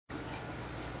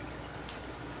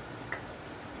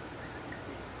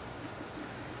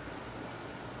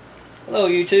Hello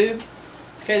YouTube.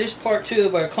 Okay, this is part 2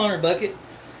 of our cloner bucket.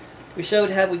 We showed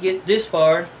how we get this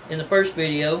far in the first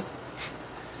video.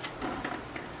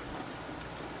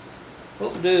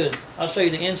 What we'll do is, I'll show you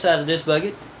the inside of this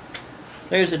bucket.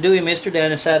 There's a Dewey mister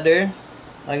down inside there.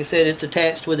 Like I said, it's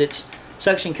attached with its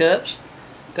suction cups.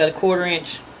 Got a 1/4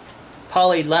 inch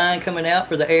poly line coming out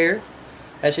for the air.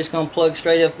 That's just going to plug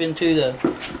straight up into the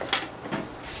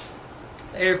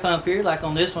air pump here, like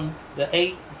on this one. The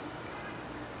 8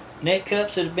 neck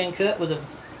cups that have been cut with a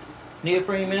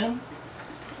neoprene in them.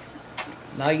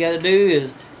 And all you got to do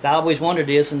is, I always wondered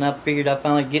this, and I figured I'd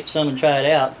finally get some and try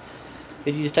it out.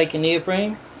 You just take your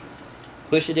neoprene,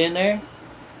 push it in there,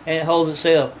 and it holds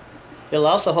itself. It'll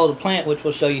also hold a plant, which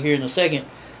we'll show you here in a second.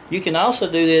 You can also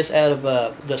do this out of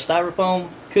the styrofoam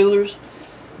coolers.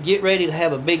 Get ready to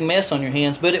have a big mess on your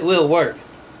hands, but it will work.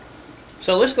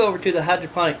 So let's go over to the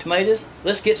hydroponic tomatoes.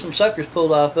 Let's get some suckers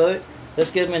pulled off of it. Let's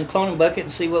get them in the cloning bucket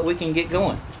and see what we can get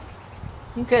going.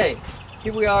 Okay,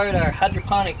 here we are at our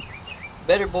hydroponic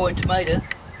Better Boy tomato.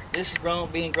 This is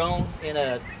being grown in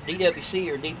a DWC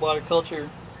or deep water culture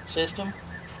system.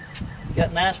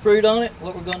 Got nice fruit on it.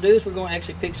 What we're going to do is we're going to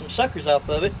actually pick some suckers off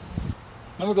of it,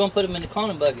 and we're going to put them in the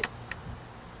cloning bucket.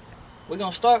 We're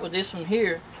going to start with this one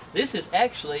here. This is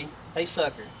actually a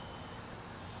sucker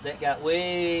that got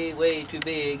way too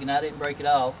big, and I didn't break it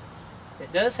off.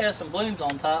 It does have some blooms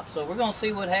on top, so we're going to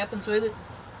see what happens with it.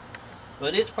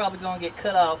 But it's probably going to get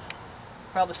cut off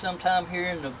probably sometime here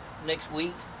in the next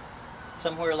week,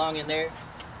 somewhere along in there.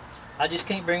 I just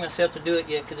can't bring myself to do it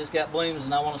yet because it's got blooms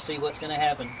and I want to see what's going to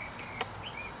happen.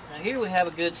 Now here we have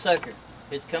a good sucker.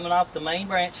 It's coming off the main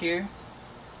branch here.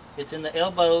 It's in the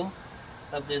elbow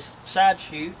of this side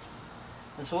shoot.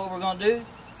 And so what we're going to do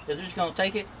is we're just going to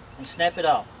take it and snap it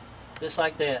off, just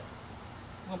like that.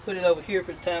 I'm going to put it over here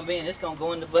for the time being. It's going to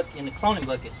go in the cloning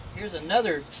bucket. Here's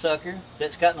another sucker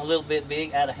that's gotten a little bit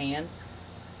big, out of hand.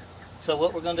 So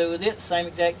what we're going to do with it, the same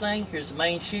exact thing. Here's the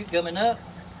main shoot coming up.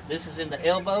 This is in the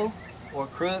elbow or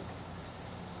crook,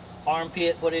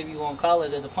 armpit, whatever you want to call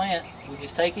it, of the plant. We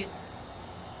just take it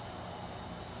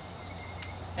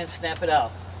and snap it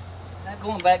off. Now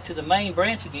going back to the main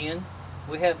branch again,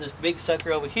 we have this big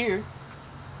sucker over here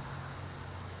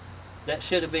that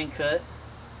should have been cut.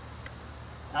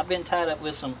 I've been tied up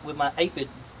with my aphid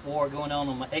war going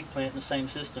on my eggplant in the same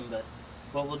system, but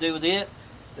what we'll do with it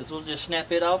is we'll just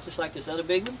snap it off just like this other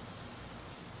big one.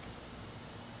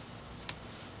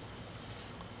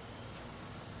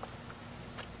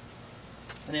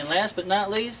 And then last but not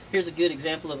least, here's a good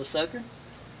example of a sucker.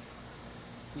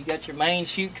 You got your main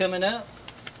shoot coming up.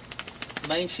 The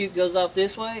main shoot goes off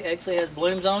this way, actually has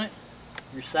blooms on it.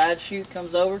 Your side shoot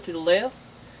comes over to the left,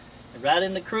 and right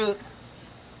in the crook,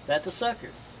 that's a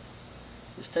sucker.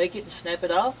 Just take it and snap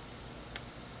it off.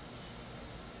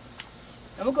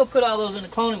 And we're going to put all those in the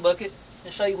cloning bucket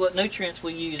and show you what nutrients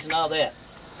we use and all that.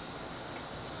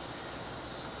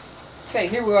 Okay,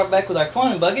 here we are back with our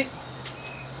cloning bucket.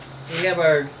 We have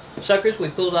our suckers we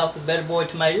pulled off the Better Boy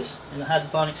tomatoes in the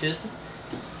hydroponic system.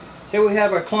 Here we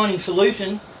have our cloning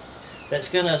solution that's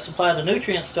going to supply the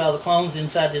nutrients to all the clones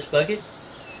inside this bucket.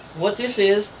 What this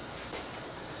is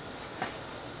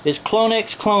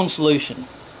Clonex clone solution.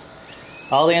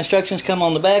 All the instructions come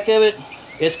on the back of it.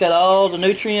 It's got all the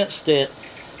nutrients that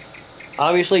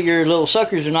obviously your little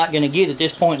suckers are not going to get at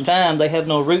this point in time. They have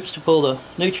no roots to pull the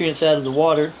nutrients out of the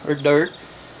water or dirt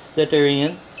that they're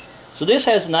in. So this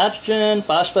has nitrogen,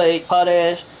 phosphate,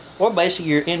 potash, or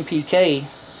basically your NPK.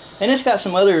 And it's got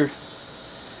some other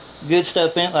good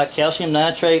stuff in it, like calcium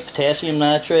nitrate, potassium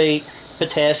nitrate,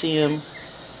 potassium.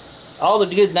 All the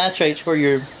good nitrates for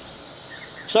your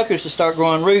suckers to start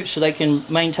growing roots so they can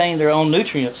maintain their own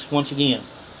nutrients once again.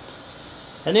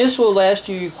 And this will last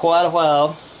you quite a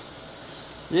while.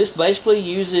 This basically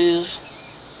uses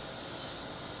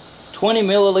 20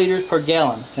 milliliters per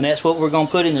gallon, and that's what we're going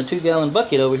to put in the 2-gallon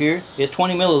bucket over here, is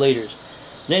 20 milliliters.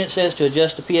 Then it says to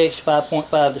adjust the pH to 5.5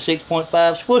 to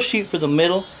 6.5, so we'll shoot for the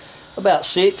middle, about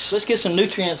 6. Let's get some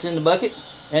nutrients in the bucket,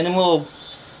 and then we'll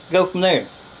go from there.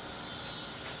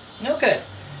 Okay,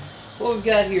 what we've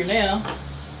got here now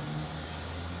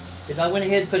is I went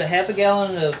ahead and put a half a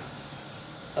gallon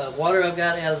of water I've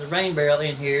got out of the rain barrel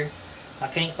in here. I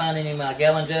can't find any of my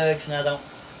gallon jugs, and I don't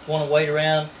want to wait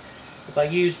around. If I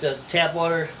used the tap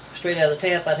water straight out of the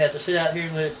tap, I'd have to sit out here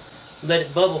and let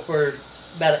it bubble for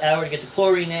about an hour to get the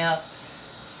chlorine out.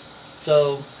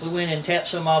 So we went and tapped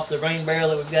some off the rain barrel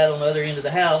that we've got on the other end of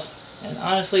the house. And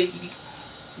honestly,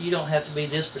 you don't have to be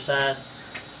this precise.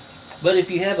 But if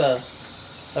you have a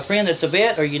friend that's a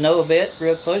vet, or you know a vet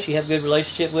real close, you have a good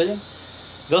relationship with him,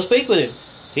 go speak with him.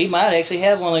 He might actually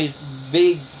have one of these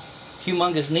big,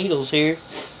 humongous needles here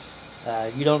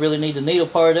You don't really need the needle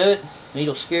part of it.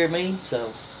 Needles scare me,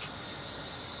 so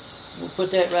we'll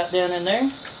put that right down in there.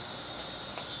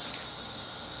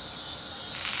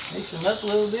 Mix them up a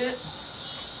little bit.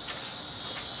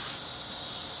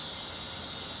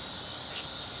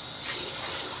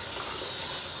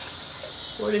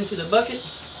 Pour it into the bucket.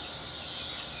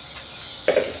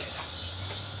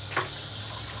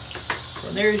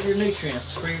 And there's your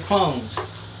nutrients for your clones.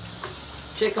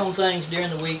 Check on things during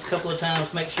the week a couple of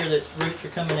times. Make sure that roots are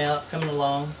coming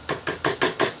along.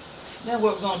 Now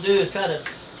what we're going to do is try to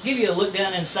give you a look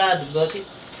down inside the bucket.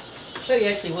 Show you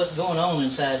actually what's going on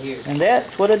inside here. And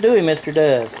that's what a Dewey mister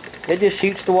does. It just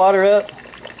shoots the water up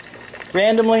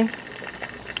randomly.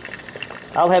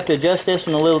 I'll have to adjust this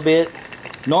one a little bit.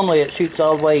 Normally it shoots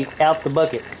all the way out the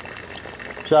bucket.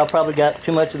 So I probably got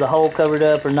too much of the hole covered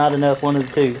up or not enough, one of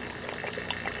the two.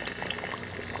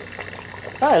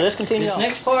 Alright, let's continue on. This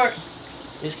next part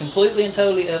is completely and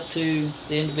totally up to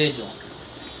the individual.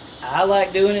 I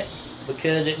like doing it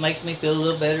because it makes me feel a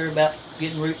little better about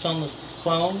getting roots on the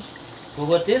clones. Well,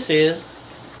 what this is,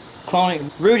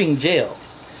 cloning rooting gel.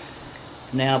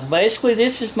 Now basically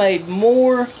this is made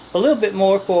a little bit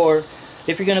more for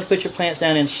if you're going to put your plants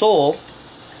down in soil.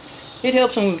 It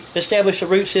helps them establish a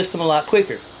root system a lot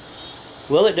quicker.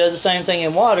 Well, it does the same thing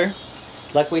in water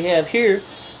like we have here.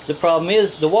 The problem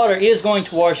is the water is going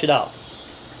to wash it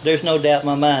off. There's no doubt in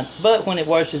my mind. But when it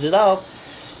washes it off,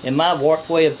 in my warped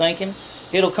way of thinking,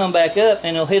 it'll come back up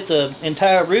and it'll hit the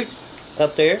entire root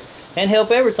up there and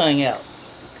help everything out.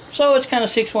 So it's kind of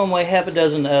 6 one way, half a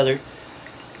dozen the other.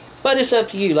 But it's up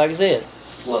to you, like I said.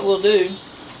 What we'll do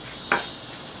is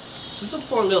we'll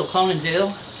pour a little cloning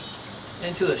gel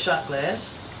into a shot glass.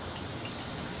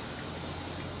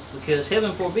 Because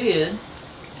heaven forbid,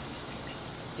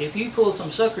 if you pull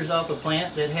some suckers off a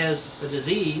plant that has a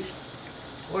disease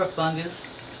or a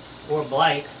fungus or a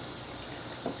blight,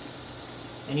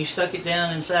 and you stuck it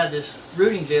down inside this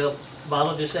rooting gel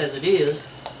bottle just as it is,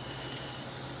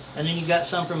 and then you got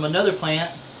some from another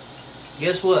plant,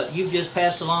 guess what? You've just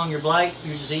passed along your blight,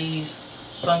 your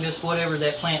disease, fungus, whatever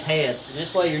that plant had.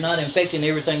 This way you're not infecting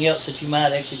everything else that you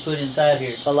might actually put inside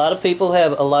here. A lot of people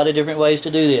have a lot of different ways to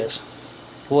do this.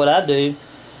 What I do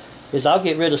is I'll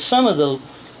get rid of some of the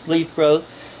leaf growth,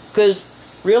 because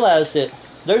realize that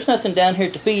there's nothing down here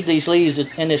to feed these leaves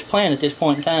in this plant at this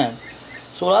point in time.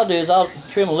 So what I'll do is I'll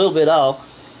trim a little bit off.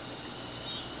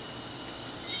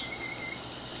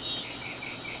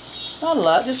 Not a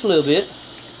lot, just a little bit.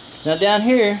 Now down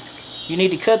here, you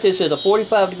need to cut this at a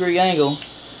 45-degree angle.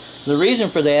 The reason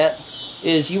for that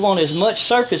is you want as much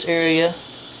surface area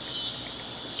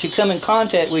to come in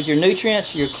contact with your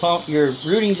nutrients, your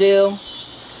rooting gel.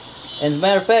 And as a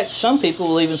matter of fact, some people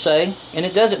will even say, and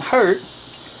it doesn't hurt,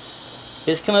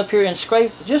 is come up here and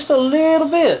scrape just a little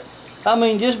bit. I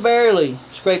mean, just barely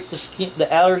scrape the skin,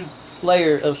 the outer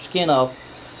layer of skin off.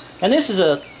 And this is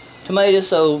a tomato,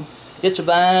 so it's a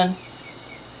vine.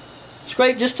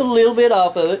 Scrape just a little bit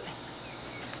off of it.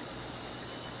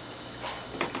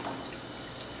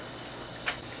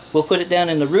 We'll put it down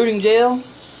in the rooting gel.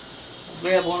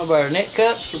 Grab one of our net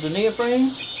cups for the neoprene.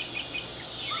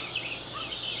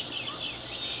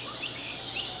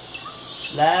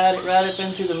 Slide it right up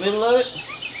into the middle of it.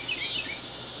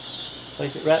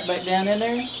 Place it right back down in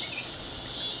there.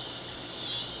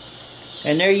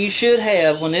 And there you should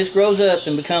have, when this grows up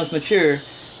and becomes mature,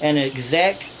 an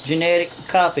exact genetic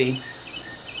copy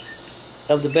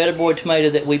of the Better Boy tomato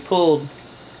that we pulled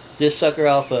this sucker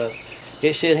off of.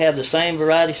 It should have the same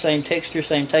variety, same texture,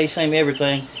 same taste, same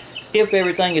everything, if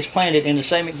everything is planted in the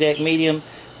same exact medium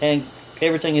and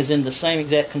everything is in the same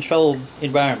exact controlled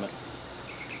environment.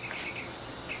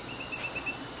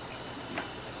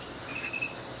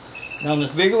 Now on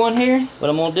this bigger one here, what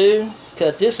I'm going to do,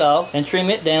 cut this off and trim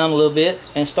it down a little bit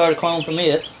and start a clone from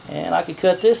it. And I could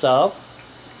cut this off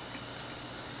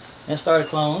and start a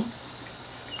clone.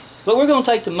 But we're going to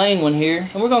take the main one here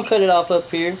and we're going to cut it off up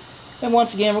here. And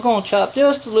once again, we're going to chop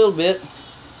just a little bit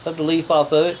of the leaf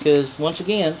off of it, because once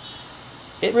again,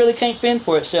 it really can't fend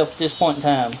for itself at this point in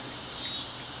time.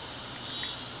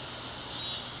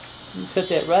 You cut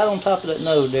that right on top of that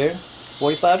node there,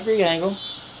 45-degree angle.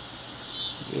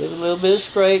 Give it a little bit of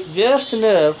scrape, just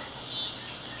enough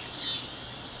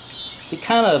to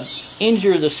kind of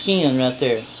injure the skin right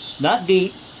there. Not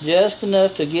deep, just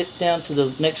enough to get down to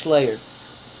the next layer.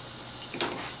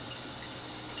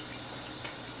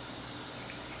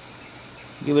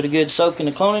 Give it a good soak in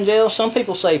the cloning gel. Some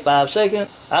people say 5 seconds.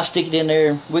 I stick it in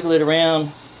there, wiggle it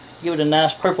around, give it a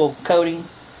nice purple coating.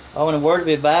 Oh, and a word of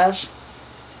advice,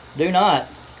 do not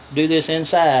do this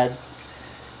inside.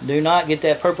 Do not get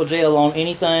that purple gel on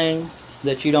anything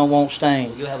that you don't want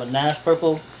stained. You'll have a nice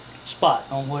purple spot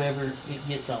on whatever it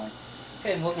gets on.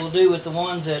 Okay, and what we'll do with the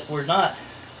ones that were not,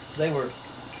 they were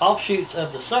offshoots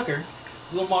of the sucker,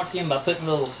 we'll mark them by putting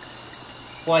a little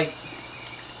white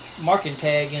marking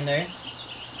tag in there,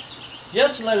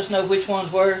 just to let us know which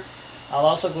ones were. I'll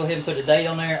also go ahead and put a date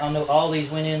on there. I know all these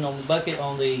went in on the bucket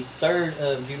on the 3rd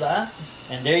of July.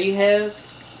 And there you have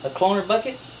a cloner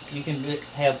bucket. You can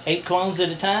have 8 clones at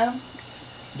a time.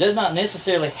 It does not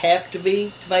necessarily have to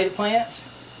be tomato plants.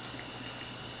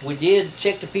 We did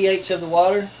check the pH of the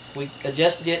water. We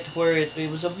adjusted it to where it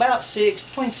was about 6,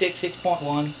 between 6,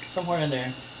 6.1, somewhere in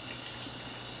there.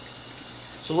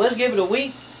 So let's give it a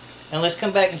week and let's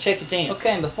come back and check it then.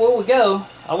 Okay, and before we go,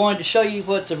 I wanted to show you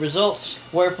what the results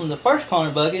were from the first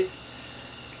cloner bucket.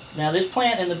 Now this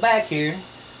plant in the back here,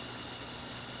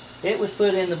 it was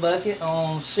put in the bucket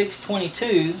on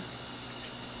 6/22.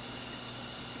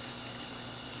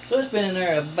 So it's been in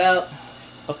there about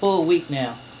a full week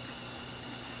now.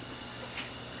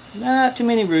 Not too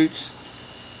many roots.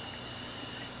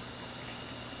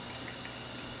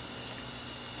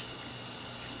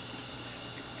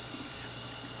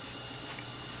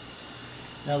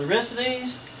 Now the rest of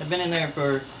these have been in there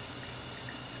for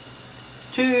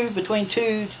between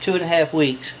 2 to 2.5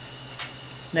 weeks.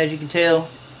 And as you can tell,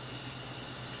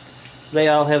 they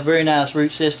all have very nice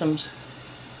root systems.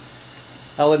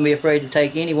 I wouldn't be afraid to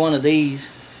take any one of these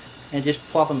and just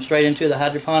plop them straight into the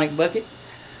hydroponic bucket,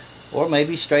 or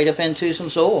maybe straight up into some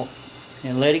soil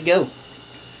and let it go.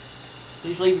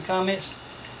 Please leave your comments,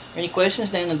 any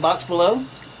questions down in the box below.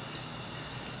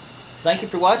 Thank you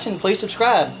for watching. Please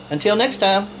subscribe. Until next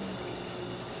time.